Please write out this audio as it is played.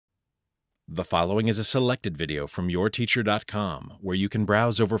The following is a selected video from yourteacher.com, where you can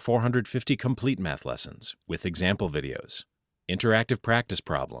browse over 450 complete math lessons with example videos, interactive practice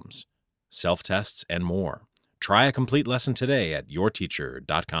problems, self-tests, and more. Try a complete lesson today at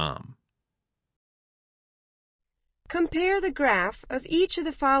yourteacher.com. Compare the graph of each of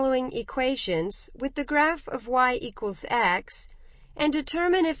the following equations with the graph of y equals x and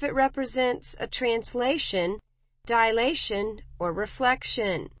determine if it represents a translation, dilation, or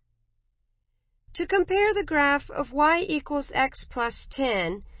reflection. To compare the graph of y equals x plus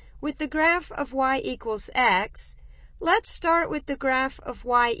 10 with the graph of y equals x, let's start with the graph of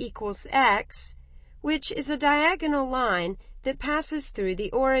y equals x, which is a diagonal line that passes through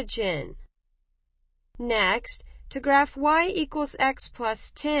the origin. Next, to graph y equals x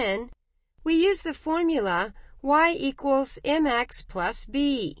plus 10, we use the formula y equals mx plus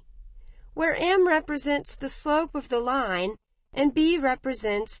b, where m represents the slope of the line and b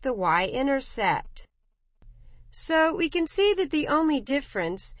represents the y-intercept. So we can see that the only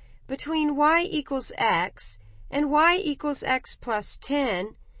difference between y equals x and y equals x plus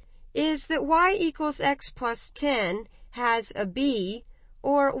 10 is that y equals x plus 10 has a b,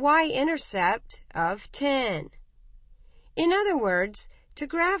 or y-intercept, of 10. In other words, to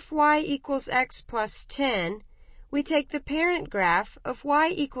graph y equals x plus 10, we take the parent graph of y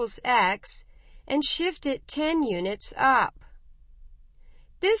equals x and shift it 10 units up.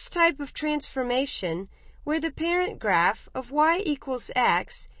 This type of transformation, where the parent graph of y equals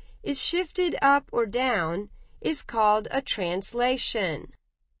x is shifted up or down, is called a translation.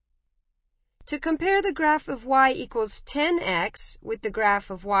 To compare the graph of y equals 10x with the graph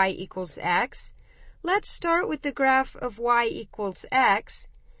of y equals x, let's start with the graph of y equals x,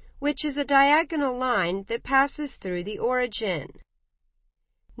 which is a diagonal line that passes through the origin.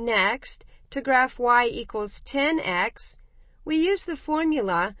 Next, to graph y equals 10x, we use the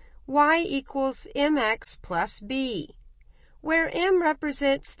formula y equals mx plus b, where m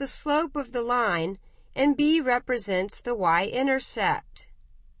represents the slope of the line and b represents the y-intercept.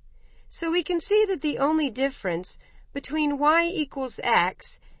 So we can see that the only difference between y equals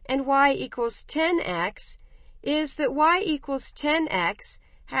x and y equals 10x is that y equals 10x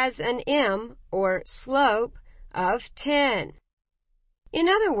has an m, or slope, of 10. In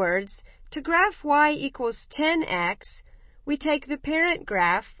other words, to graph y equals 10x, we take the parent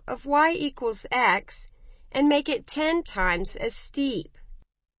graph of y equals x and make it 10 times as steep.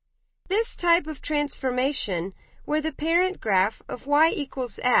 This type of transformation, where the parent graph of y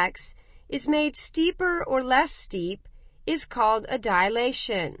equals x is made steeper or less steep, is called a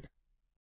dilation.